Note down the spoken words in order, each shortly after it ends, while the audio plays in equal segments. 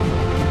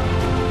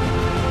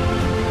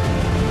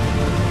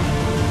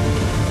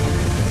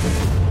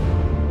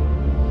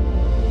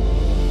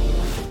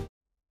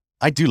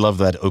I do love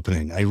that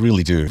opening. I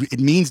really do. It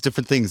means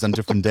different things on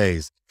different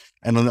days.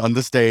 And on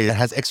this day, it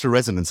has extra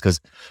resonance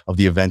because of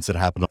the events that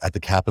happened at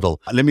the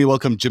Capitol. Let me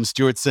welcome Jim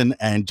Stewartson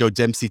and Joe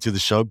Dempsey to the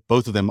show.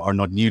 Both of them are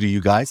not new to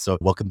you guys. So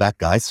welcome back,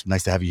 guys.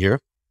 Nice to have you here.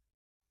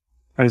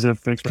 Hi, Zev.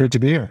 Thanks. Great to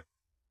be here.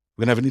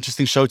 We're going to have an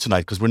interesting show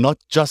tonight because we're not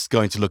just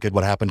going to look at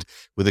what happened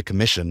with the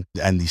commission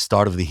and the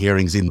start of the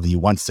hearings in the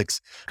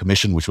 1-6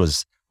 commission, which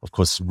was, of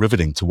course,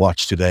 riveting to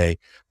watch today.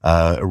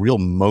 A real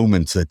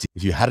moment that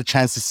if you had a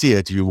chance to see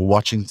it, you were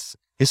watching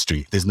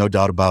history. There's no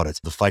doubt about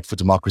it. The fight for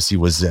democracy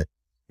was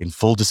in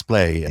full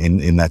display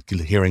in that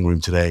hearing room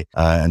today.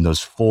 And those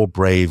 4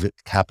 brave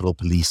Capitol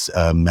Police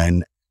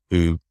men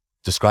who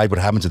described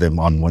what happened to them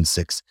on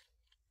 1-6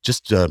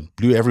 just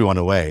blew everyone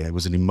away. It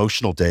was an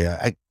emotional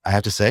day. I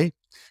have to say,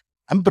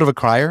 I'm a bit of a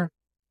crier,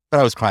 but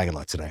I was crying a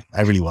lot today.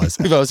 I really was.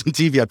 If I was on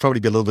TV, I'd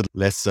probably be a little bit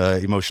less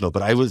emotional,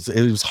 but it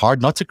was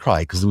hard not to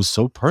cry because it was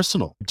so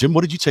personal. Jim,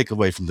 what did you take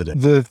away from the day?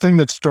 The thing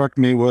that struck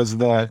me was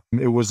that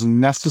it was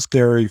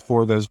necessary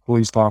for those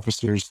police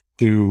officers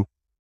to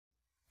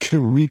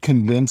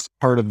reconvince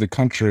part of the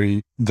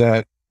country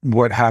that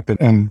what happened.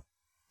 And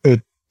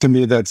to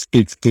me, that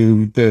speaks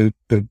to the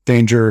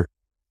danger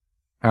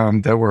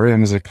that we're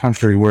in as a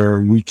country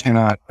where we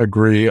cannot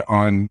agree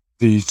on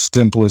the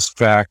simplest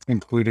fact,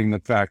 including the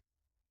fact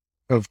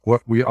of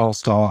what we all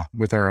saw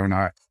with our own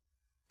eyes.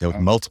 There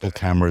were multiple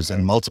cameras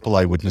and multiple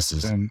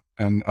eyewitnesses.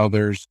 And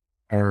others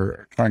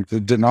are trying to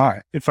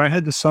deny. If I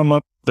had to sum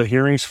up the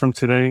hearings from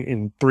today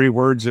in 3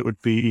 words, it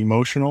would be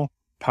emotional,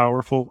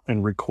 powerful,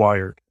 and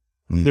required.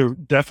 There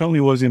definitely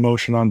was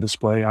emotion on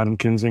display. Adam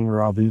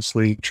Kinzinger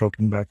obviously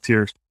choking back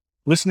tears.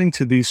 Listening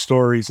to these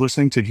stories,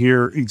 listening to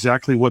hear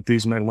exactly what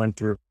these men went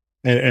through,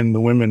 and the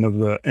women of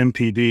the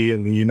MPD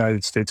and the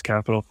United States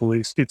Capitol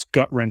Police, it's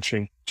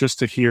gut-wrenching just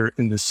to hear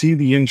and to see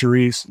the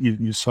injuries.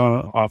 You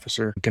saw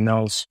Officer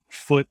Gannell's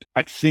foot.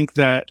 I think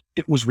that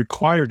it was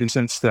required in the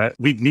sense that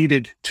we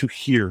needed to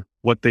hear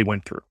what they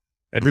went through.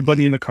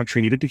 Everybody in the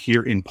country needed to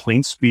hear in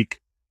plain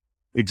speak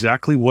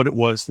exactly what it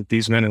was that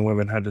these men and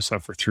women had to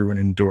suffer through and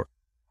endure.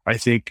 I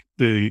think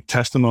the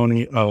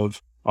testimony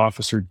of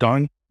Officer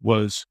Dunn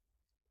was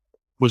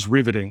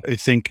riveting. I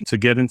think to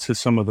get into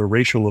some of the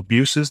racial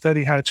abuses that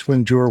he had to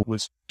endure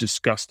was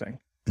disgusting.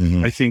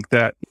 I think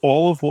that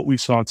all of what we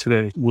saw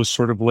today was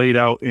sort of laid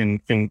out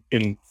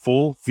in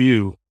full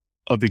view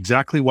of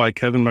exactly why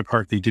Kevin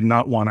McCarthy did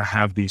not want to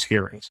have these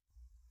hearings.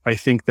 I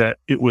think that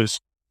it was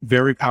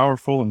very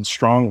powerful and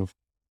strong of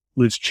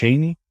Liz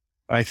Cheney.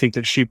 I think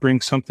that she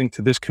brings something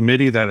to this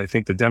committee that I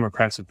think the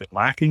Democrats have been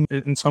lacking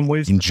in some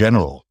ways. In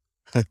general.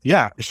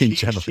 Yeah. In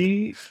general.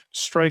 She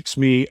strikes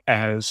me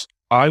as,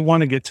 I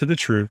want to get to the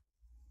truth,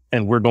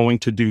 and we're going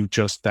to do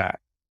just that.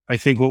 I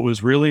think what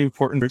was really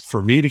important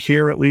for me to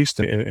hear, at least,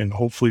 and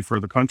hopefully for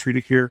the country to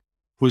hear,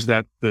 was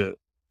that the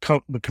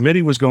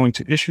committee was going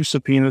to issue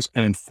subpoenas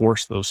and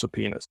enforce those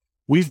subpoenas.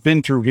 We've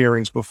been through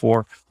hearings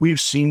before.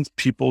 We've seen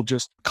people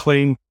just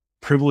claim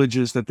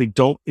privileges that they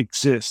don't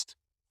exist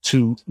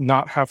to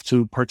not have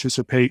to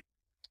participate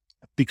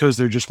because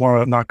they just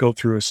want to not go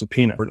through a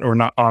subpoena or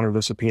not honor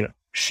the subpoena.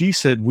 She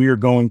said, we are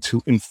going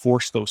to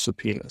enforce those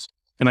subpoenas.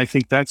 And I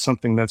think that's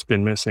something that's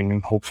been missing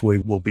and hopefully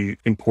will be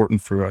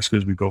important for us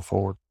as we go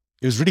forward.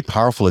 It was really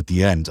powerful at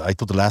the end. I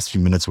thought the last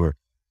few minutes were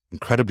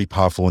incredibly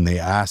powerful when they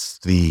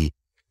asked the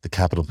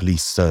Capitol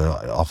Police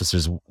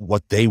officers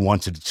what they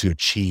wanted to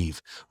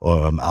achieve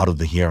out of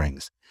the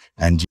hearings.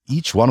 And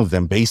each one of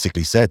them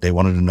basically said they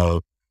wanted to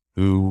know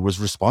who was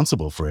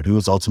responsible for it, who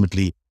was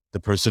ultimately the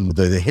person,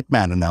 the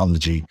hitman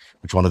analogy,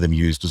 which one of them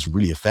used was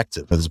really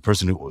effective. There's a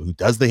person who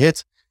does the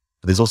hit,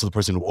 but there's also the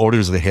person who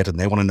orders the hit, and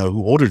they want to know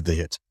who ordered the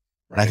hit.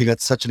 And I think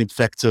that's such an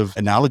effective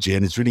analogy.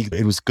 And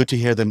it was good to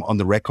hear them on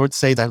the record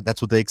say that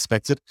that's what they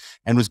expected.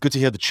 And it was good to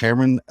hear the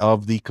chairman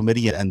of the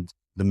committee and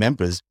the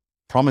members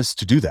promise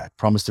to do that,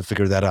 promise to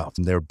figure that out.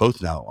 And they're both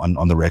now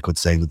on the record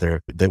saying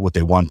that they're what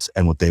they want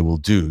and what they will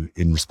do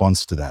in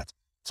response to that.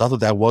 So I thought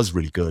that was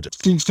really good.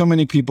 Seeing so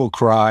many people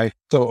cry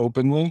so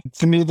openly,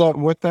 to me, that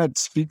what that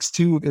speaks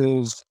to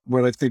is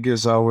what I think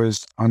is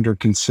always under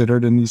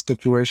considered in these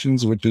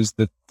situations, which is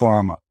the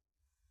trauma.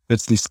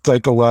 It's the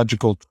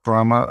psychological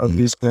trauma of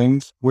these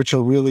things, which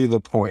are really the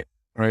point,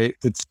 right?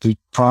 It's to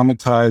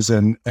traumatize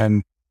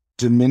and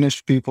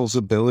diminish people's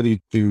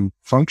ability to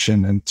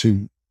function and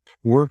to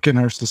work in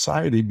our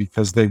society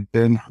because they've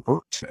been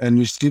hurt. And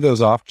you see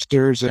those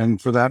officers,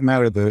 and for that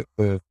matter,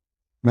 the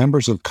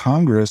members of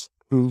Congress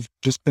who've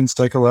just been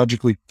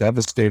psychologically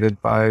devastated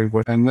by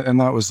and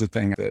that was the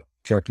thing that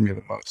struck me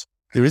the most.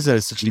 There is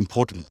such an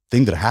important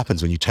thing that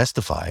happens when you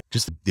testify,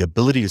 just the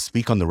ability to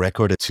speak on the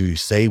record, to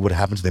say what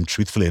happened to them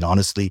truthfully and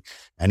honestly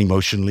and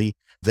emotionally.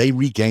 They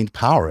regained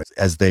power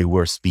as they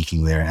were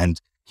speaking there, and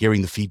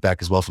hearing the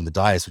feedback as well from the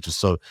dais, which was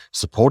so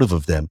supportive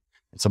of them.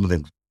 And some of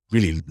them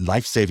really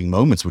life-saving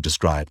moments were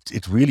described.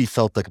 It really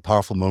felt like a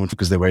powerful moment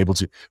because they were able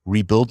to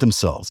rebuild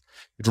themselves.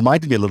 It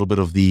reminded me a little bit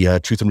of the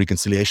Truth and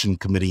Reconciliation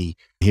Committee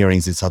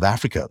hearings in South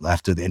Africa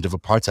after the end of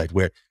apartheid,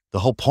 where the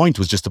whole point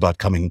was just about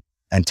coming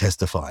and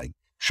testifying.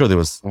 Sure, there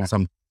was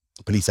some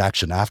police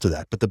action after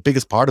that. But the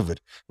biggest part of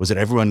it was that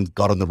everyone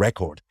got on the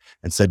record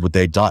and said what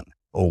they'd done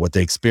or what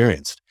they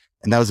experienced.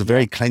 And that was a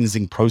very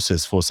cleansing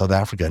process for South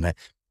Africa. And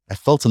I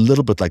felt a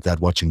little bit like that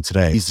watching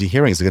today. These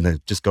hearings are going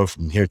to just go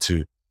from here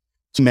to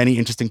many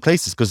interesting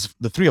places, because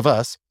the three of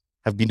us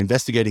have been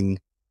investigating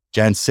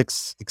Jan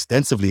 6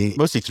 extensively,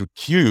 mostly through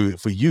Q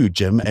for you,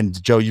 Jim.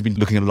 And Joe, you've been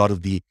looking at a lot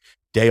of the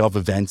day of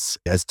events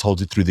as told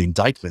you through the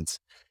indictments.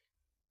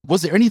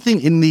 Was there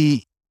anything in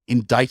the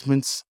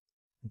indictments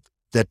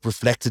that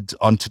reflected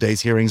on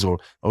today's hearings, or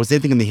was there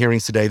anything in the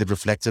hearings today that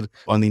reflected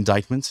on the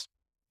indictments?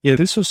 Yeah,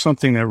 this was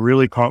something that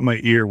really caught my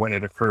ear when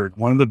it occurred.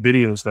 One of the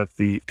videos that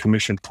the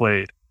commission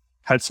played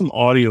had some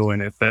audio in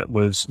it that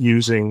was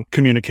using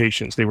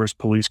communications. They were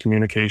police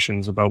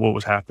communications about what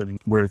was happening,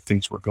 where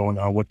things were going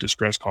on, what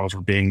distress calls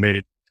were being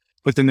made.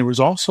 But then there was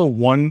also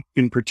one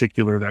in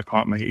particular that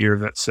caught my ear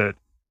that said,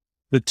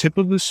 "The tip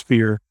of the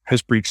spear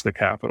has breached the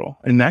Capitol."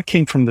 And that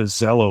came from the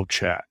Zello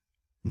chat.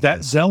 That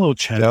Zello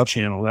chat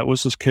channel, that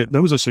was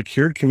a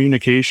secured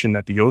communication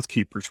that the Oath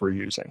Keepers were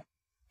using.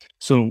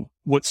 So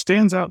what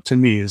stands out to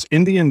me is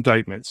in the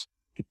indictments,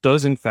 it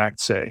does in fact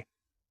say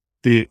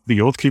the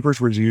Oath Keepers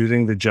were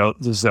using the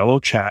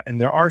Zello chat, and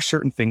there are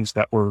certain things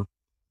that were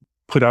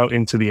put out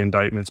into the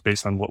indictments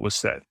based on what was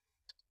said.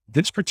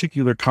 This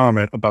particular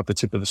comment about the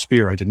tip of the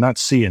spear, I did not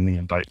see in the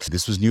indictment.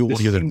 This was new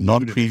audio that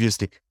not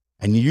previously.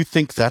 And you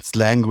think that's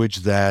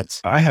language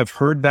that... I have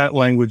heard that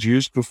language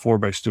used before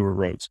by Stuart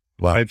Rhodes.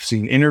 Wow. I've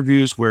seen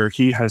interviews where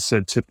he has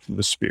said tip of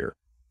the spear.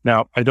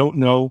 Now, I don't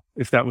know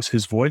if that was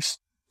his voice.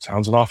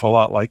 Sounds an awful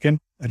lot like him.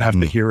 I'd have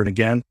to hear it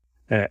again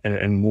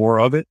and more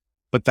of it.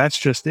 But that's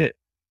just it.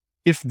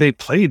 If they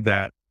played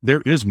that,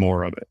 there is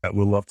more of it that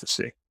we'll love to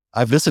see.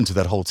 I've listened to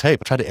that whole tape.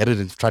 I try to edit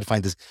and try to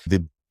find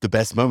the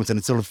best moments, and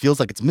it sort of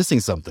feels like it's missing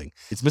something.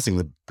 It's missing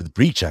the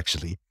breach,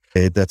 actually.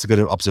 That's a good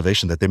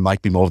observation that there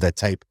might be more of that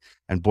tape.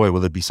 And boy,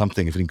 will it be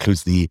something if it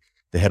includes the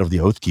head of the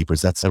Oath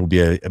Keepers. That will be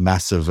a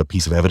massive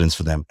piece of evidence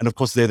for them. And of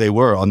course, there they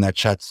were on that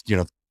chat,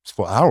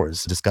 for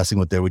hours discussing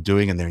what they were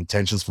doing and their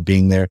intentions for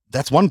being there.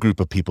 That's one group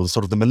of people,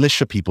 sort of the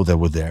militia people that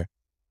were there.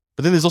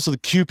 But then there's also the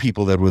Q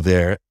people that were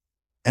there.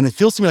 And it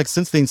feels to me like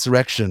since the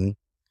insurrection,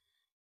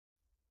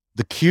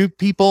 the Q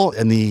people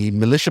and the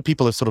militia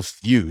people have sort of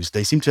fused.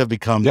 They seem to have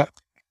become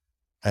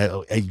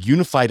a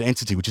unified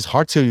entity, which is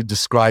hard to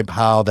describe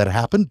how that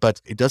happened, but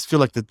it does feel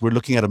like that we're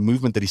looking at a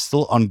movement that is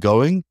still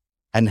ongoing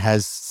and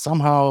has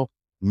somehow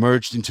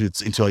merged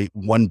into a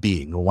one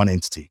being or one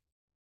entity.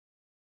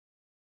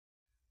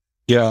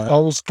 Yeah, I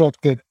was struck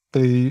that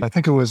I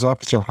think it was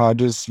Officer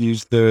Hodges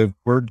used the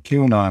word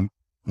QAnon,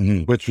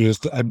 which was,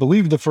 I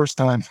believe, the first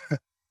time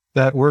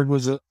that word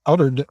was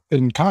uttered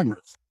in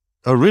Congress.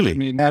 Oh, really? I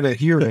mean, at a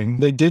hearing,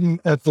 they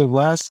didn't, at the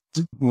last,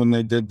 when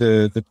they did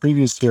the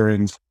previous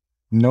hearings,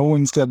 no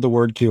one said the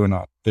word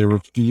QAnon. They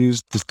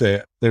refused to say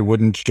it. They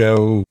wouldn't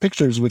show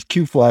pictures with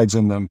Q flags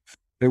in them.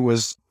 It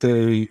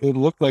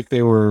looked like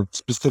they were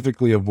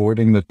specifically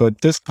avoiding that.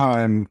 But this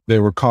time they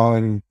were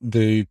calling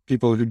the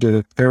people who did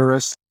it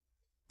terrorists.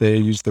 They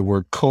used the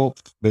word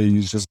cult. They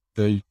used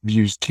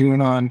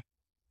QAnon.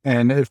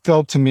 And it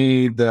felt to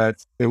me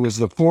that it was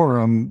the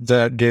forum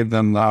that gave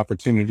them the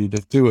opportunity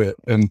to do it.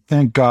 And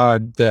thank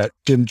God that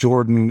Jim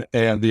Jordan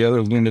and the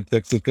other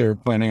lunatics that they were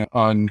planning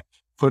on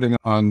putting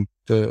on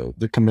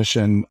the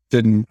commission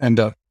didn't end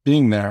up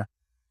being there.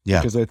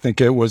 Yeah. Because I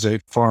think it was a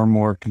far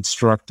more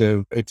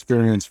constructive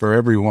experience for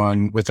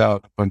everyone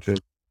without a bunch of...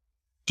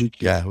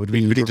 Yeah, it would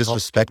be really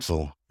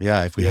disrespectful.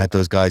 Yeah, if we had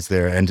those guys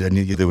there and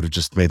they would have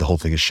just made the whole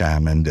thing a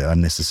sham and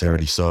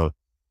unnecessarily so.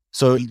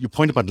 So your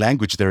point about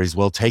language there is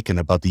well taken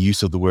about the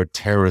use of the word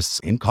terrorists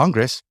in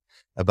Congress,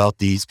 about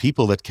these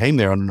people that came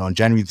there on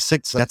January the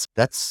 6th.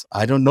 That's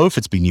I don't know if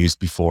it's been used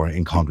before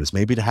in Congress.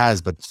 Maybe it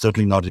has, but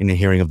certainly not in a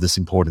hearing of this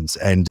importance.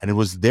 And it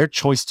was their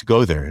choice to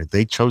go there.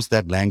 They chose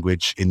that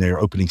language in their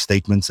opening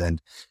statements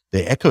and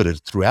they echoed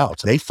it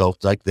throughout. They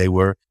felt like they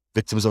were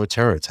victims of a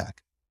terror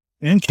attack.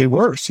 And they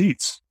were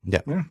seats.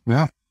 Yeah.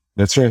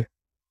 That's right.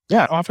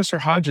 Yeah, Officer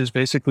Hodges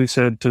basically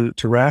said to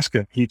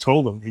Raskin, he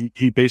told him,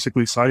 he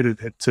basically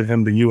cited to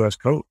him the U.S.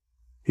 code.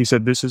 He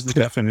said, this is the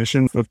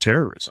definition of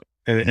terrorism,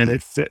 and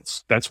it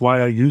fits. That's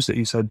why I used it.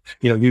 He said,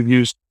 you've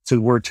used the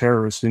word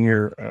terrorist in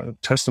your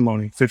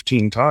testimony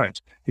 15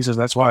 times. He says,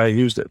 that's why I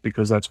used it,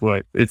 because that's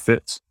why it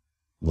fits.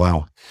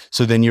 Wow.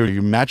 So then you're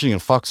imagining a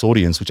Fox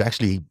audience, which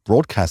actually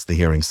broadcast the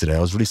hearings today.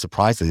 I was really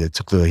surprised that they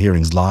took the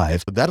hearings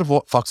live. But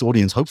that Fox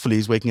audience hopefully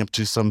is waking up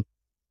to some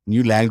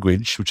new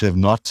language, which they've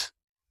not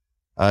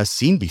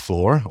seen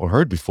before or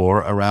heard before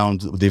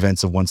around the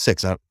events of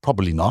 1/6.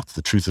 Probably not.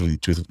 The truth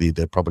of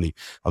they probably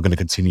are going to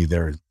continue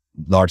their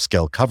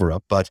large-scale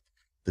cover-up. But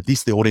at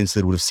least the audience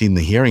that would have seen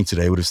the hearing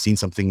today would have seen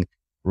something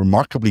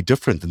remarkably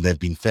different than they've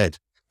been fed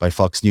by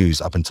Fox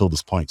News up until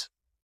this point.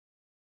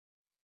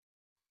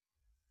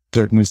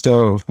 Certainly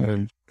so.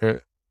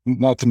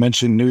 Not to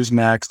mention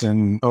Newsmax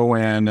and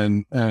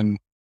OAN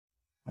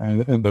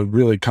and the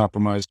really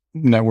compromised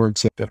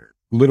networks that are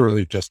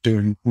literally just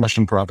doing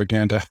Russian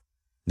propaganda.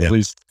 Yeah. At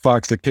least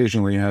Fox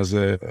occasionally has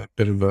a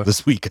bit of a...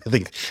 This week, I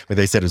think, where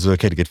they said it was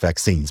okay to get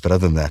vaccines, but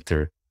other than that,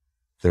 they're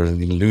They're in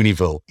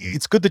Looneyville.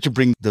 It's good that you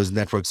bring those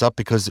networks up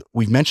because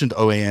we've mentioned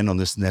OAN on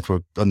this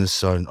network, on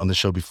the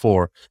show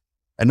before.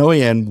 And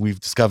OAN, we've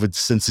discovered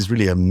since is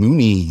really a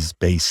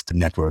Moonies-based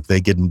network.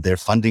 They get their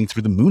funding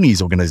through the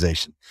Moonies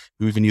organization,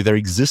 who even knew they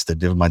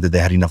existed, never mind that they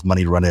had enough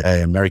money to run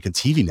an American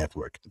TV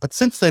network. But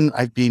since then,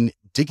 I've been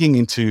digging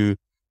into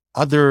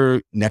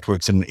other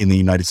networks in the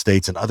United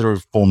States and other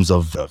forms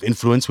of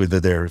influence, whether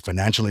they're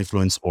financial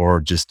influence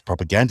or just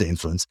propaganda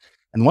influence.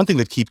 And one thing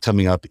that keeps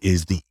coming up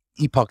is the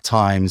Epoch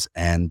Times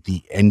and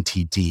the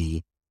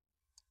NTD,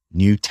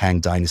 New Tang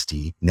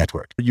Dynasty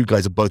Network. You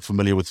guys are both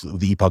familiar with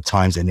the Epoch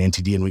Times and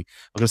NTD, and we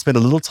are going to spend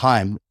a little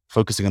time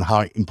focusing on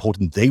how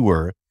important they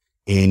were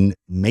in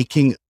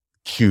making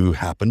Q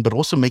happen, but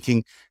also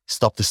making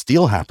Stop the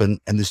Steal happen,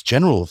 and this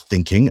general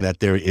thinking that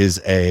there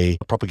is a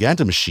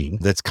propaganda machine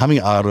that's coming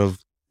out of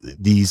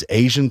these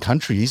Asian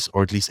countries,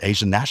 or at least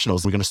Asian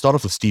nationals. We're going to start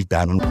off with Steve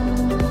Bannon.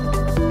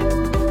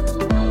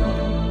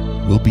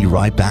 We'll be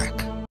right back.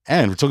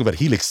 And we're talking about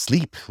Helix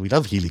Sleep. We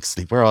love Helix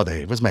Sleep. Where are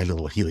they? Where's my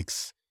little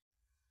Helix?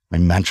 My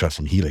mantra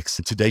from Helix.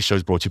 And today's show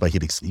is brought to you by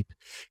Helix Sleep.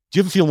 Do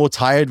you ever feel more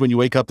tired when you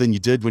wake up than you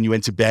did when you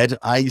went to bed?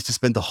 I used to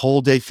spend the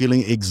whole day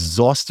feeling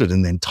exhausted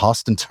and then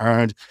tossed and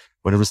turned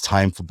when it was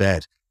time for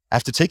bed.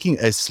 After taking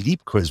a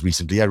sleep quiz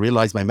recently, I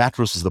realized my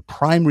mattress was the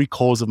primary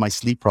cause of my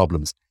sleep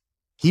problems.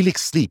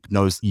 Helix Sleep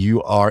knows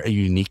you are a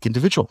unique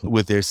individual.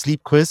 With their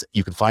sleep quiz,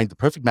 you can find the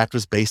perfect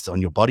mattress based on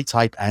your body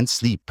type and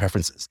sleep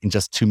preferences in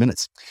just 2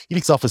 minutes.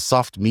 Helix offers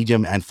soft,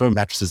 medium, and firm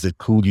mattresses that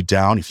cool you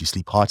down if you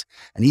sleep hot,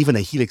 and even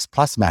a Helix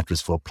Plus mattress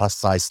for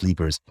plus-size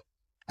sleepers.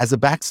 As a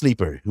back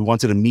sleeper who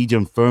wanted a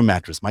medium firm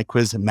mattress, my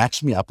quiz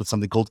matched me up with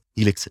something called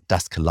Helix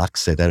Das Kalak.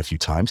 Said that a few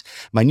times.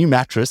 My new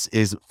mattress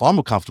is far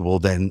more comfortable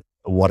than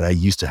what I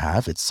used to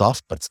have. It's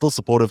soft, but still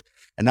supportive,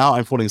 and now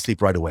I'm falling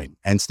asleep right away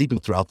and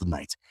sleeping throughout the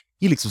night.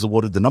 Helix was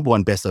awarded the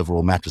 #1 best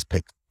overall mattress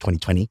pick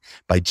 2020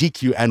 by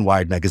GQ and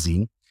Wired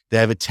magazine. They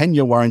have a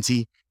 10-year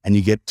warranty, and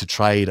you get to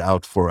try it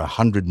out for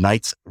 100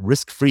 nights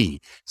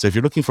risk-free. So if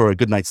you're looking for a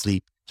good night's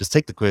sleep, just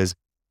take the quiz,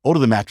 order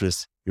the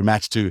mattress you're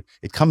matched to.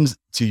 It comes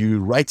to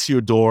you right to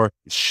your door.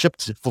 It's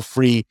shipped for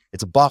free.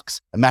 It's a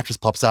box. A mattress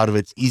pops out of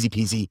it. It's easy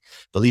peasy.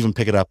 They'll even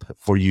pick it up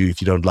for you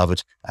if you don't love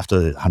it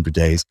after 100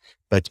 days,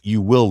 but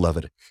you will love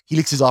it.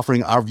 Helix is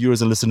offering our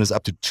viewers and listeners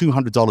up to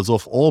 $200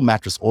 off all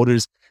mattress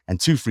orders and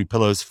 2 free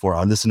pillows for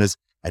our listeners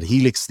at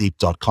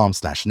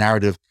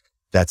helixsleep.com/narrative.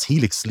 That's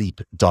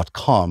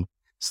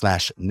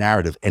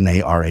helixsleep.com/narrative,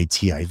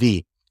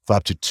 NARATIV, for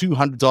up to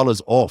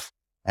 $200 off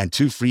and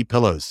 2 free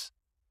pillows.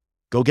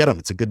 Go get them.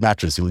 It's a good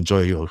mattress. You'll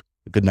enjoy a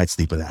good night's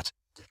sleep with that.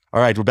 All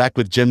right, we're back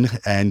with Jim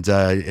and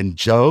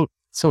Joe.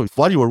 So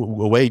while you were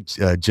away,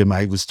 Jim,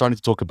 I was starting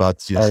to talk about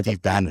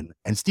Steve Bannon.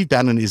 And Steve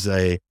Bannon is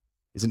an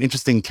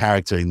interesting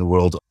character in the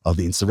world of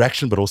the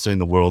insurrection, but also in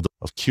the world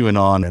of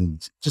QAnon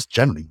and just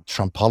generally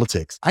Trump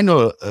politics. I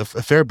know a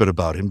fair bit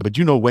about him, but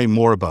you know way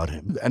more about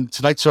him. And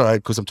tonight,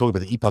 because I'm talking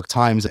about the Epoch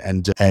Times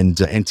and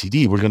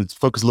NTD, we're going to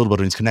focus a little bit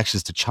on his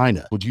connections to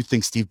China. What do you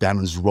think Steve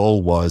Bannon's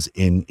role was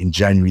in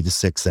January the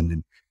 6th and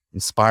in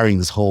inspiring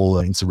this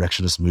whole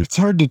insurrectionist movement? It's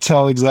hard to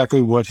tell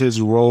exactly what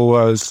his role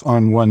was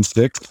on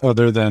 1/6,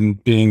 other than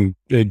being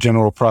a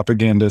general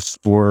propagandist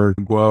for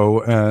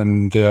Guo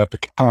and the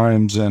Epoch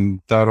Times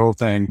and that whole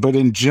thing. But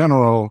in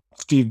general,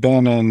 Steve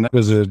Bannon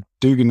was a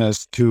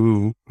Duganist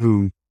who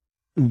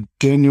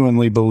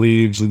genuinely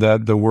believes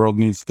that the world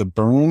needs to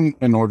burn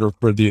in order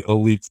for the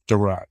elites to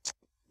rise.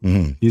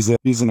 Mm-hmm.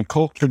 He's an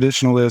occult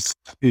traditionalist.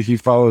 He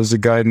follows a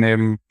guy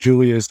named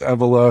Julius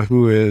Evola,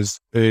 who is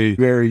a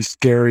very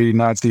scary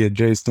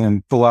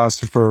Nazi-adjacent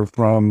philosopher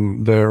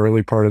from the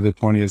early part of the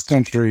 20th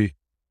century,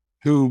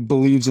 who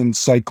believes in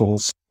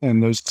cycles.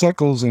 And those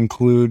cycles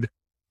include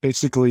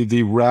basically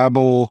the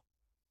rabble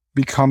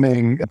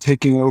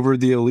taking over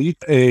the elite,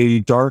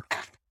 a dark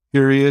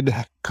period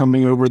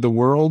coming over the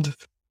world,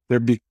 there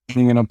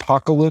becoming an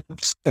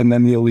apocalypse, and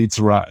then the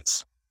elites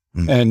rise.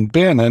 Mm. And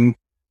Bannon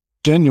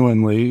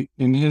genuinely,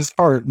 in his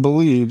heart,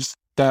 believes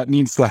that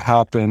needs to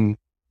happen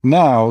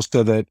now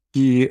so that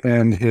he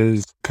and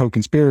his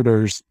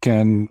co-conspirators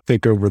can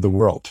take over the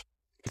world.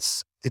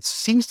 It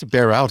seems to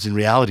bear out in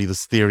reality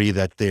this theory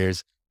that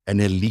there's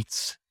an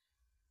elite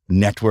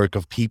network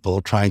of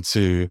people trying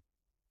to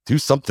do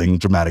something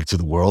dramatic to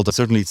the world.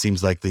 Certainly, it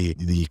seems like the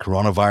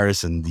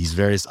coronavirus and these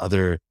various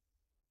other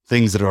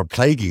things that are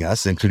plaguing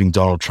us, including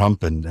Donald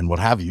Trump and what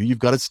have you, you've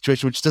got a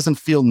situation which doesn't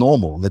feel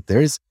normal, that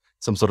there is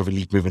some sort of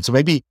elite movement. So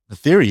maybe the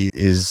theory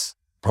is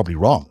probably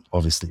wrong,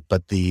 obviously,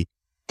 but the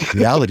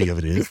reality of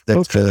it is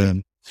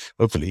that,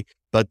 hopefully,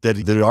 but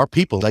that there are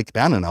people like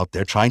Bannon out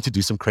there trying to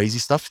do some crazy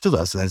stuff to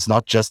us. And it's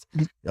not just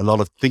a lot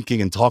of thinking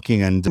and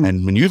talking and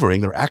maneuvering.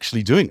 They're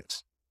actually doing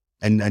it.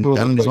 And well,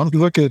 Bannon is one of them.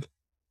 Look at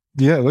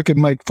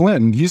Mike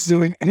Flynn. It's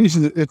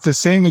the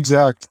same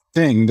exact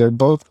thing. They're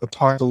both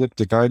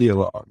apocalyptic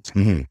ideologues.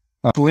 Mm-hmm.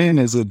 Flynn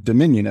is a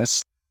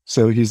dominionist,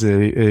 so he's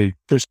a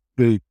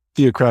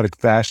theocratic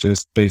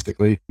fascist,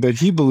 basically. But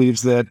he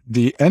believes that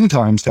the end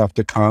times have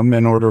to come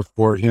in order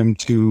for him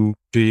to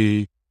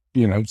be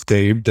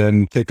saved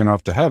and taken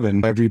off to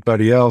heaven.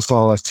 Everybody else,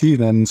 all us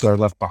heathens, are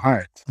left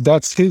behind.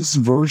 That's his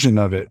version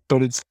of it,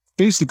 but it's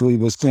basically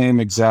the same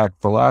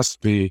exact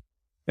philosophy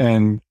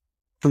and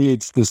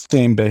creates the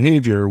same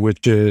behavior,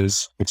 which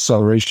is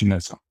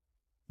accelerationism.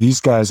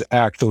 These guys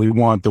actually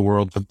want the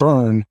world to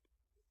burn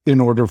in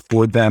order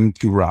for them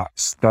to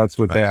rise. That's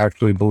what they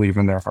actually believe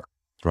in their heart.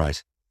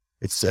 Right.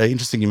 It's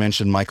interesting you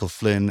mentioned Michael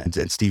Flynn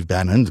and Steve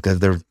Bannon, because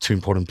they're two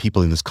important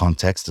people in this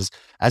context,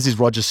 as is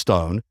Roger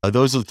Stone.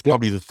 Those are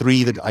probably the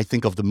three that I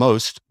think of the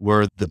most,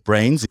 were the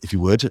brains, if you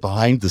would,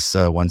 behind this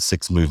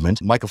 1-6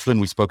 movement. Michael Flynn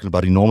we've spoken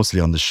about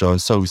enormously on the show,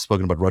 and so we've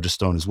spoken about Roger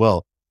Stone as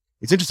well.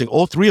 It's interesting,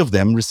 all three of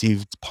them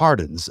received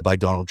pardons by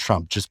Donald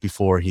Trump just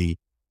before he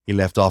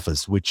left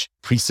office, which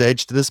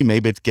presaged this.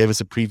 Maybe it gave us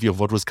a preview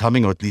of what was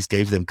coming, or at least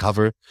gave them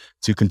cover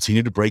to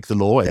continue to break the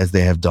law as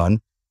they have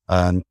done.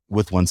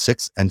 With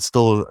 1-6 and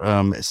still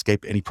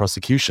escape any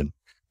prosecution.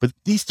 But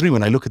these three,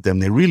 when I look at them,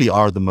 they really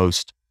are the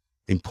most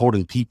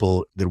important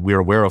people that we're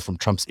aware of from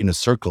Trump's inner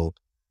circle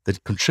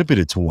that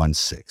contributed to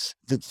 1-6.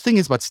 The thing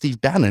is about Steve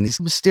Bannon,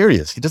 he's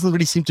mysterious. He doesn't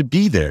really seem to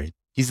be there.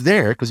 He's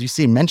there because you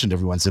see him mentioned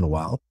every once in a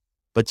while,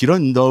 but you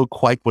don't know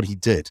quite what he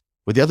did.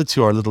 But the other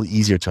two are a little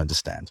easier to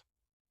understand.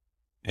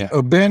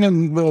 Yeah.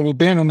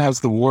 Bannon has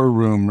the war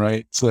room,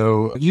 right?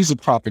 So he's a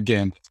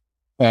propagandist.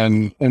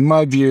 And in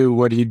my view,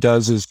 what he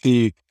does is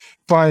he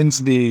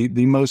finds the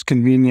most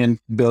convenient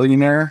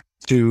billionaire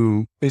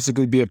to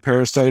basically be a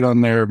parasite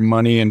on their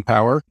money and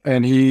power.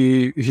 And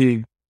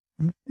he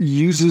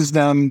uses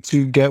them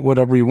to get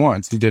whatever he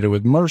wants. He did it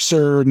with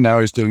Mercer. Now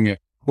he's doing it.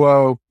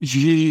 Well,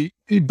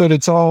 but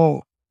it's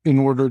all in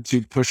order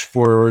to push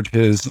forward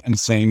his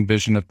insane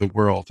vision of the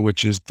world,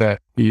 which is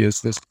that he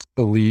is this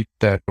elite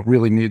that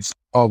really needs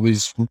all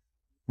these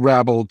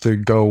rabble to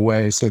go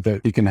away so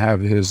that he can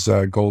have his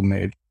golden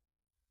age.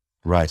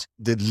 Right.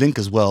 The link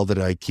as well that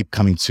I keep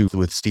coming to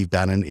with Steve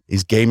Bannon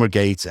is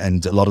Gamergate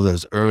and a lot of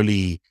those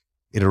early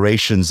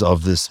iterations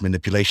of this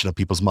manipulation of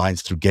people's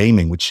minds through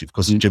gaming, which of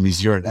course,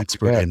 Jimmy's, you're an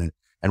expert in,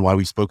 and why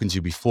we've spoken to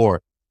you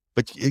before.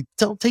 But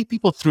take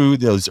people through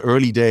those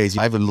early days.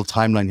 I have a little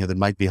timeline here that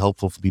might be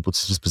helpful for people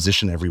to just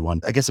position everyone.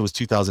 I guess it was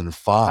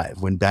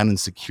 2005 when Bannon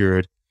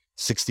secured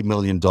 $60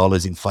 million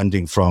in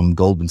funding from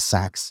Goldman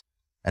Sachs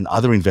and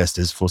other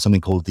investors for something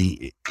called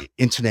the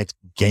Internet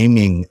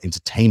Gaming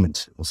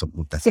Entertainment, or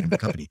something. That's the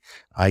company,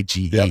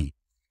 IGE. Yep.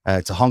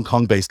 It's a Hong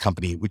Kong-based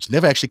company which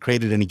never actually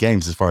created any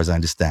games, as far as I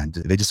understand.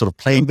 They just sort of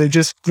played. They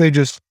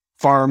just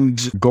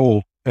farmed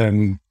gold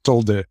and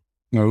sold it.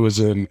 It was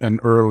an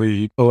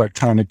early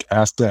electronic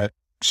asset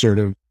sort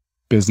of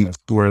business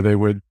where they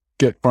would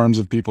get farms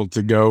of people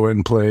to go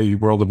and play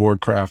World of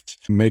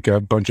Warcraft, make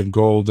a bunch of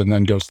gold, and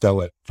then go sell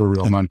it for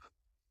real money.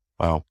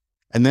 Wow.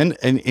 And then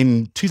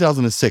in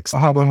 2006,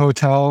 Habbo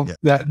Hotel,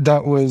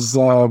 that was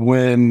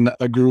when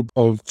a group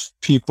of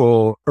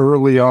people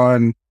early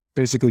on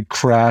basically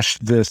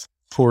crashed this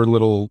poor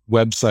little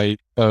website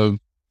of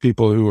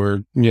people who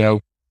were,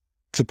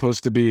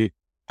 supposed to be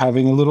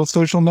having a little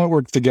social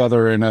network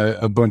together, and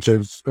a bunch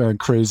of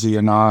crazy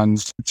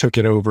anons took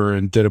it over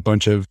and did a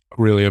bunch of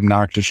really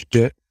obnoxious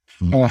shit.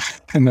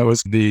 And that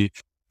was the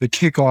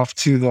kickoff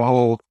to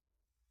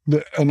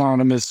the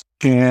anonymous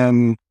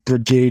fan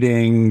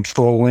brigading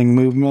trolling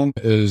movement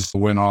is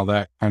when all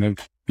that kind of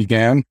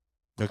began.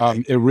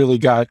 Okay. It really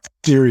got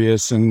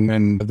serious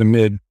in the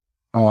mid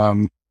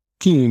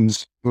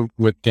teens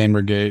with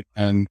Gamergate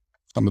and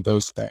some of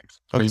those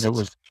things. Okay.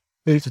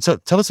 So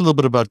tell us a little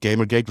bit about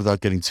Gamergate without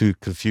getting too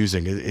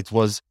confusing. It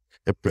was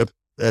a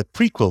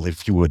prequel,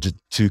 if you would,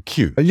 to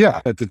Q.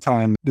 Yeah, at the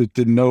time,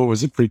 didn't know it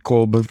was a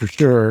prequel, but for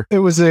sure, it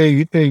was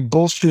a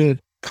bullshit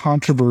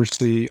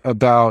controversy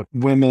about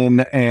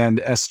women and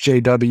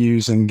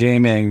SJWs in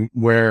gaming,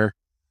 where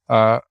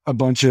a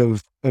bunch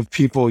of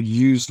people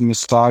used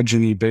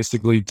misogyny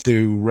basically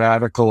to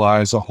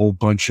radicalize a whole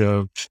bunch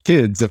of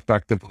kids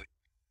effectively,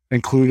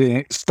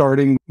 including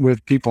starting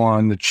with people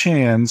on the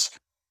Chans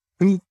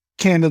who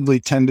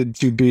candidly tended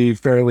to be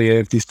fairly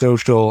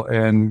antisocial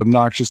and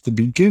obnoxious to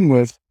begin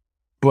with.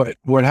 But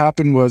what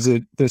happened was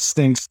this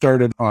thing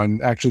started on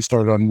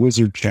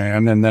Wizard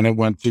Chan, and then it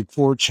went to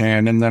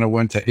 4chan, and then it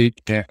went to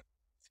 8chan.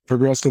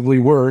 Progressively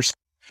worse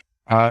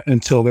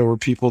until there were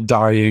people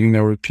dying,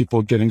 there were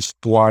people getting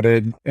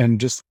swatted, and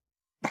just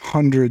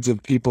hundreds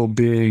of people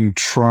being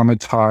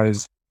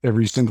traumatized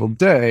every single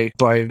day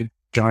by a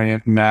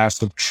giant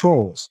mass of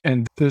trolls.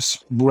 And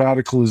this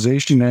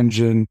radicalization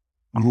engine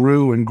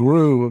grew and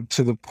grew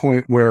to the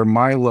point where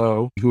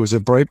Milo, who was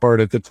at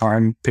Breitbart at the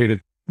time,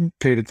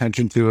 paid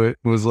attention to it,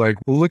 was like,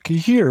 well, looky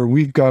here,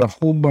 we've got a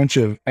whole bunch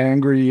of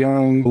angry,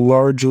 young,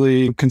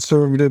 largely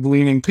conservative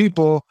leaning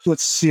people.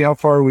 Let's see how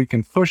far we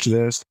can push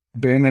this.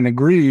 Bannon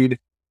agreed.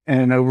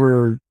 And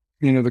over,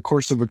 the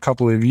course of a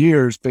couple of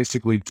years,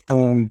 basically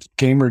turned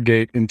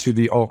Gamergate into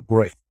the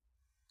alt-right,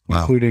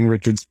 including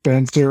Richard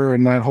Spencer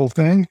and that whole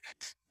thing.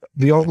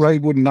 The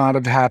alt-right would not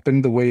have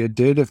happened the way it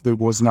did if it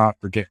was not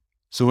for Game.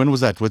 So when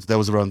was that? That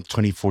was around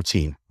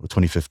 2014 or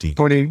 2015?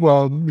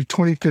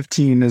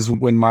 2015 is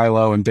when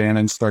Milo and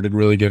Bannon started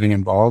really getting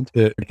involved.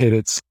 It hit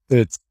its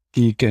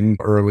peak in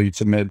early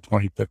to mid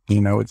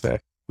 2015, I would say.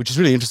 Which is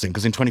really interesting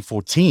because in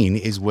 2014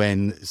 is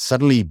when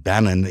suddenly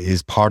Bannon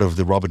is part of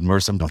the Robert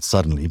Mercer, not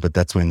suddenly, but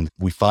that's when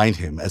we find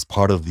him as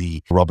part of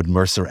the Robert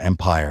Mercer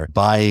empire,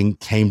 buying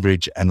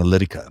Cambridge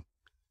Analytica,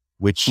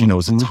 which,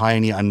 is a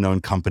tiny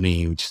unknown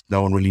company, which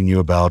no one really knew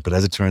about, but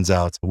as it turns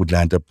out, would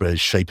land up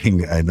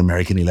shaping an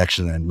American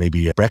election and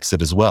maybe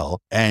Brexit as well.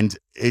 And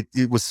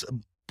it was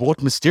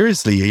bought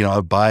mysteriously,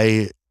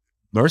 by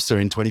Mercer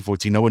in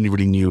 2014. No one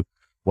really knew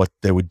what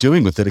they were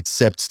doing with it,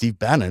 except Steve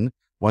Bannon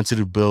wanted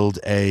to build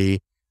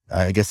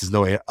I guess there's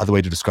no other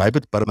way to describe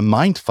it, but a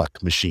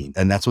mindfuck machine.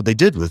 And that's what they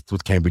did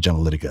with Cambridge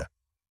Analytica.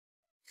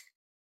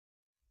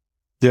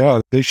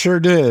 Yeah, they sure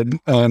did.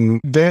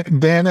 And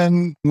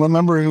Bannon,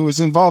 remember who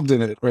was involved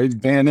in it,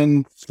 right?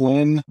 Bannon,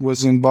 Flynn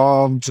was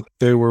involved.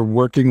 They were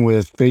working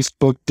with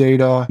Facebook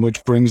data,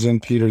 which brings in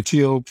Peter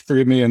Thiel,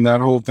 forgive me, and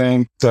that whole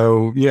thing.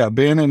 So yeah,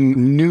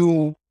 Bannon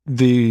knew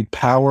the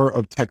power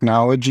of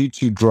technology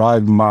to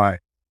drive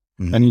minds.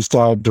 And he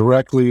saw it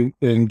directly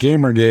in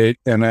Gamergate,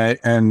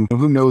 and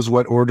who knows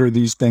what order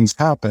these things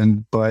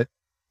happened, but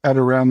at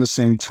around the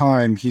same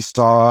time, he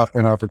saw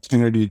an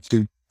opportunity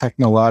to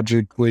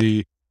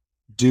technologically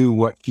do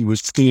what he was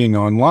seeing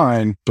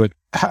online, but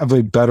have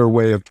a better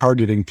way of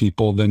targeting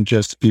people than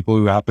just people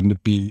who happen to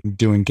be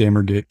doing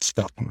Gamergate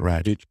stuff.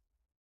 Right.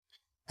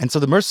 And so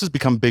the Mercers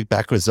become big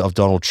backers of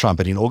Donald Trump.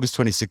 And in August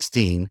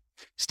 2016,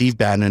 Steve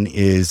Bannon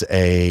is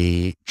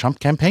a Trump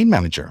campaign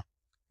manager.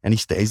 And he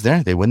stays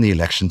there. They win the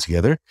election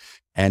together.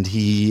 And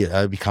he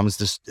becomes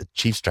the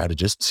chief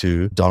strategist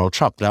to Donald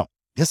Trump. Now,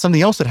 there's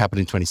something else that happened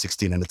in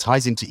 2016, and it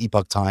ties into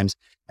Epoch Times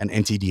and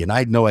NTD. And I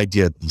had no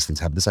idea these things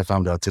happened. This I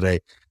found out today.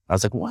 I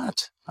was like,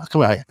 what? How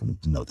come I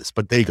didn't know this?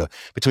 But there you go.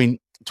 Between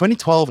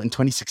 2012 and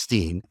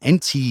 2016,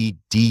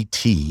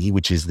 NTDT,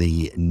 which is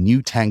the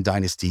New Tang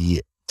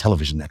Dynasty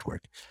television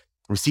network,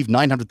 received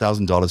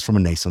 $900,000 from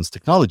Renaissance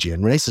Technology.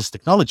 And Renaissance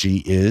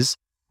Technologies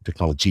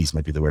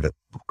might be the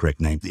correct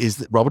name,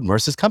 is Robert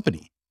Mercer's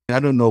company. And I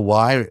don't know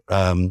why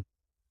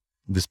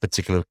this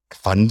particular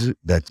fund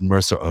that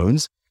Mercer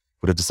owns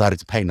would have decided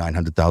to pay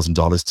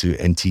 $900,000 to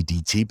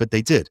NTDT, but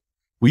they did.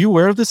 Were you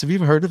aware of this? Have you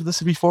ever heard of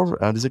this before?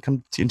 Does it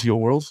come into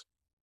your world?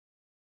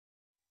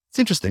 It's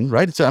interesting,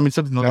 right?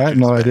 Something I had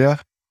no idea.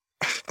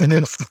 And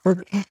then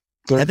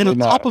on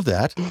top of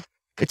that,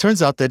 it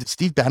turns out that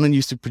Steve Bannon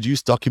used to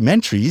produce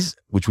documentaries,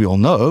 which we all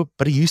know,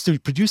 but he used to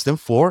produce them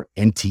for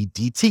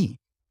NTDT.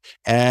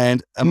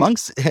 And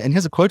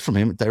here's a quote from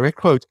him, direct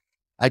quote,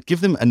 I'd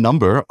give them a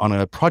number on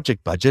a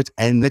project budget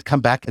and they'd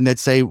come back and they'd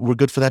say, we're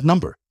good for that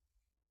number,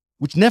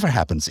 which never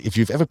happens. If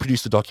you've ever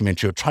produced a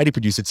documentary or tried to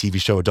produce a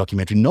TV show or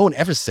documentary, no one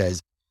ever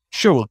says,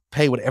 sure, we'll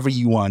pay whatever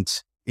you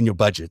want in your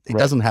budget. It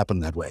doesn't happen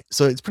that way.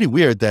 So it's pretty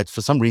weird that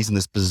for some reason,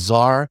 this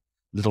bizarre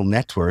little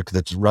network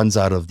that runs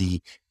out of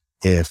the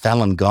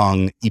Falun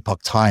Gong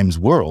Epoch Times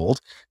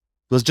world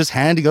was just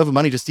handing over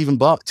money to Stephen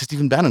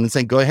Bannon and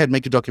saying, go ahead,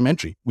 make a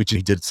documentary, which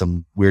he did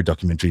some weird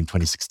documentary in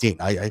 2016.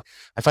 I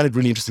find it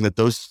really interesting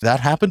that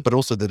happened, but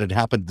also that it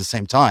happened at the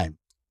same time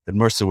that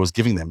Mercer was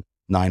giving them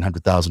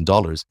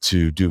 $900,000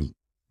 to do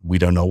we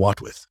don't know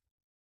what with.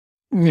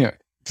 Yeah,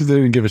 because they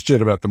didn't give a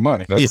shit about the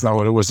money. That's not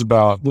what it was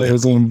about. It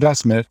was an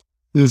investment.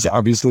 It was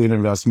obviously an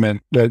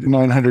investment. That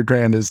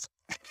 $900,000 is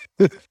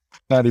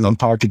not even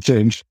pocket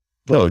change.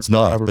 No, it's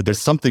not. But there's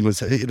something it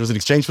was in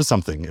exchange for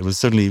something. It was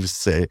certainly,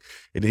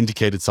 it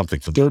indicated something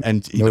for them.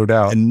 And no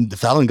doubt. And the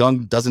Falun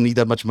Gong doesn't need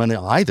that much money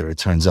either, it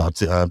turns out,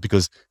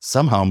 because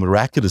somehow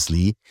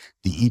miraculously,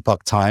 the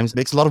Epoch Times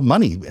makes a lot of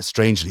money,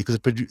 strangely, because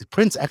it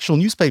prints actual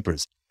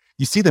newspapers.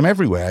 You see them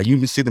everywhere.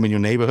 You see them in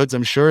your neighborhoods,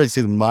 I'm sure. You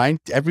see them in mine.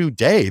 Every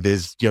day,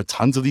 there's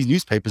tons of these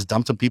newspapers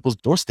dumped on people's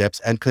doorsteps,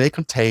 and they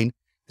contain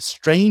a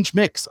strange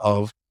mix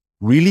of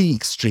really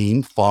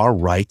extreme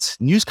far-right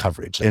news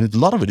coverage. And a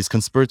lot of it is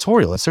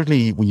conspiratorial. And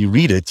certainly when you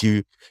read it,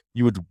 you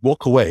would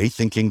walk away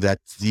thinking that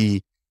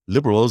the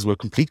liberals were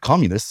complete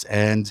communists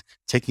and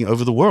taking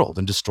over the world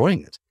and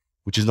destroying it,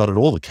 which is not at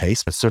all the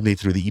case. But certainly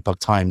through the Epoch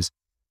Times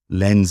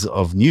lens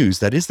of news,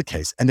 that is the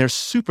case. And they're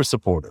super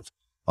supportive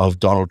of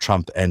Donald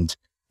Trump and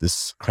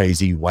this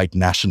crazy white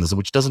nationalism,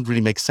 which doesn't really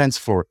make sense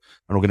for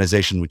an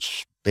organization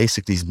which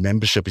basically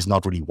membership is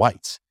not really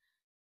white.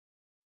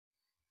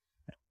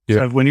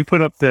 Yeah. When you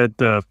put up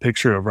that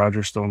picture of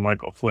Roger Stone,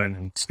 Michael Flynn,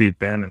 and Steve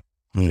Bannon,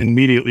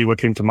 immediately what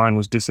came to mind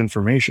was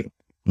disinformation.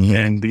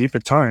 And the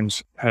Epoch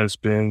Times has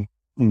been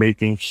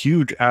making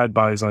huge ad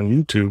buys on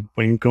YouTube.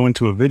 When you go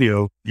into a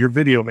video, your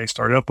video may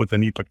start up with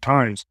an Epoch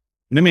Times,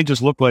 and it may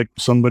just look like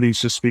somebody's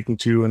just speaking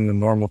to you in the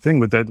normal thing.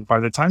 But then by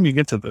the time you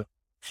get to the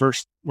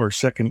first or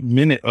second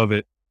minute of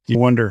it, you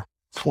wonder,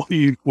 what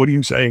are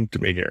you saying to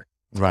me here?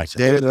 Right.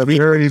 They're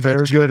very,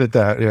 very good at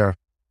that. Yeah.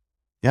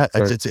 Yeah,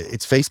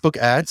 it's Facebook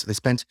ads.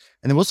 And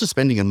they're also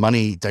spending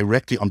money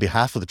directly on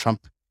behalf of the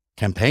Trump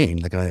campaign,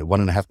 like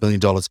 $1.5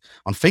 million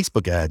on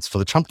Facebook ads for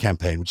the Trump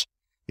campaign, which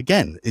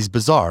again is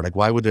bizarre. Like,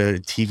 why would a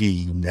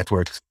TV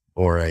network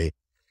or a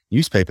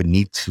newspaper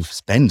need to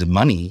spend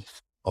money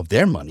of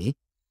their money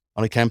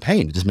on a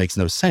campaign? It just makes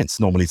no sense.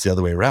 Normally it's the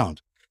other way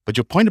around. But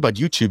your point about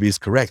YouTube is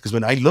correct, because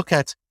when I look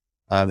at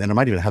and I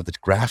might even have the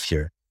graph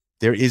here,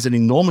 there is an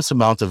enormous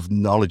amount of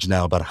knowledge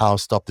now about how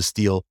Stop the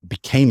Steal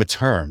became a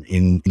term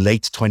in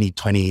late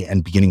 2020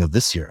 and beginning of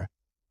this year.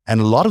 And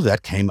a lot of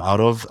that came out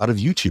of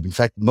YouTube. In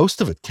fact,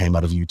 most of it came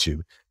out of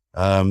YouTube.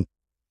 I'm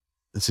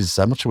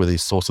not sure where the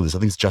source of this. I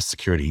think it's Just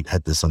Security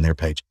had this on their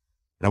page.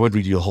 And I won't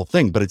read you the whole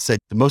thing, but it said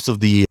most of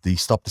the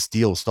Stop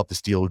the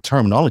Steal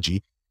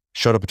terminology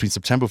showed up between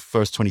September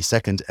 1st,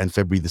 22nd and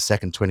February the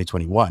 2nd,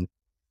 2021.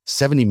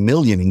 70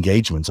 million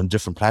engagements on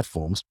different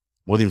platforms.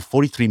 More than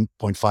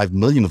 43.5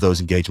 million of those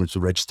engagements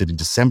were registered in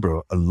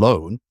December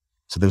alone.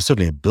 So there was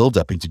certainly a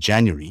buildup into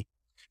January.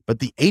 But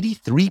the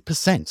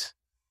 83%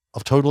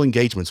 of total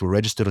engagements were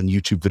registered on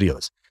YouTube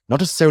videos. Not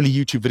necessarily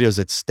YouTube videos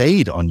that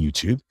stayed on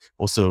YouTube,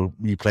 also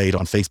replayed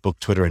on Facebook,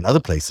 Twitter, and other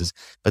places,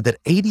 but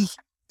that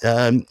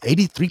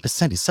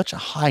 83% is such a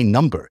high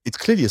number. It's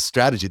clearly a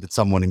strategy that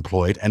someone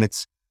employed, and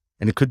it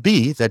could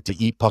be that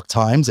the Epoch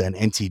Times and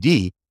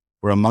NTD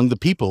were among the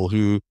people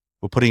who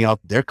were putting out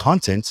their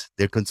content,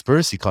 their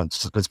conspiracy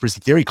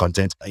theory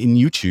content in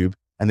YouTube,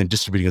 and then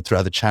distributing it through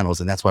other channels.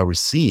 And that's why we're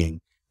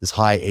seeing this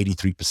high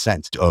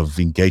 83% of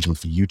engagement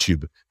for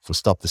YouTube for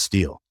Stop the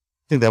Steal.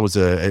 I think that was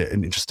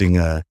an interesting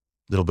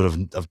little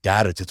bit of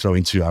data to throw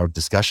into our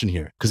discussion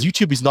here, because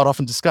YouTube is not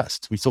often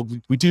discussed.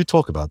 We do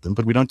talk about them,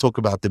 but we don't talk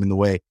about them in the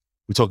way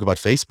we talk about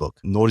Facebook,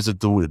 nor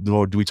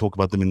do we talk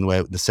about them in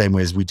the same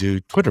way as we do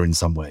Twitter in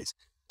some ways.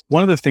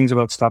 One of the things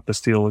about Stop the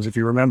Steal is, if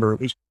you remember, it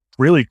was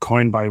really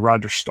coined by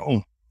Roger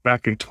Stone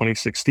back in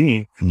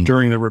 2016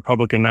 during the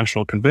Republican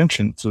National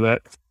Convention. So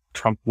that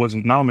Trump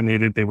wasn't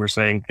nominated, they were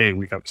saying, hey,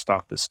 we got to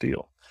stop this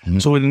steal.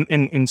 So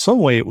in some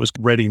way it was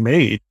ready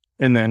made.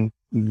 And then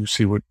you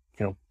see what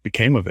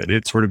became of it.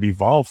 It sort of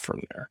evolved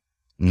from there.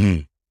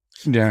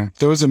 Yeah,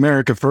 that was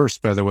America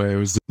First, by the way. It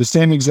was the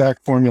same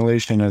exact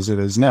formulation as it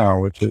is now,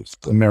 which is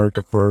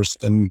America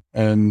First and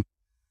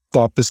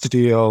Stop the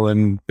Steal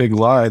and Big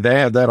Lie. They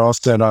had that all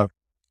set up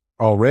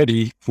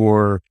already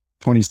for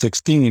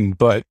 2016,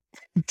 but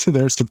to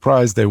their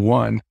surprise, they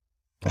won.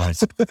 Right.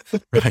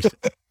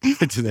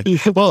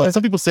 Well,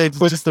 some people say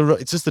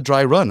it's just a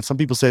dry run. Some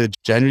people say that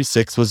January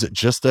 6th was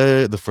just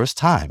the first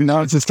time.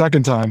 No, it's the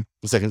second time.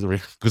 The second,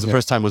 because the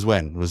first time was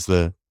when? It was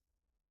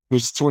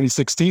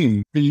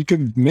 2016. You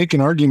could make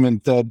an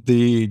argument that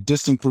the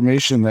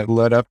disinformation that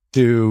led up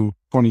to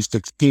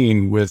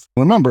 2016 with,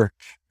 remember,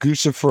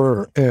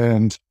 Guccifer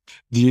and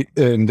the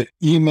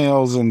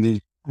emails and the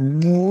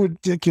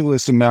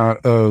ridiculous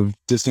amount of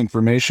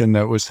disinformation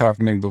that was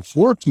happening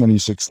before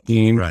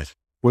 2016 right.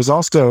 was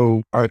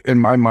also, in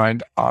my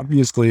mind,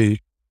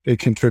 obviously a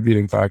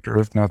contributing factor,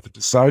 if not the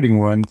deciding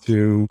one,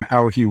 to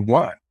how he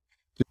won.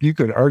 You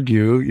could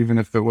argue, even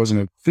if it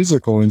wasn't a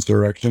physical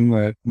insurrection,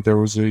 that there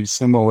was a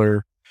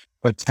similar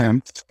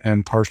attempt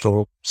and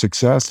partial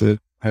success at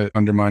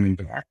undermining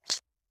the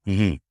facts.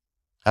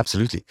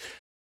 Absolutely.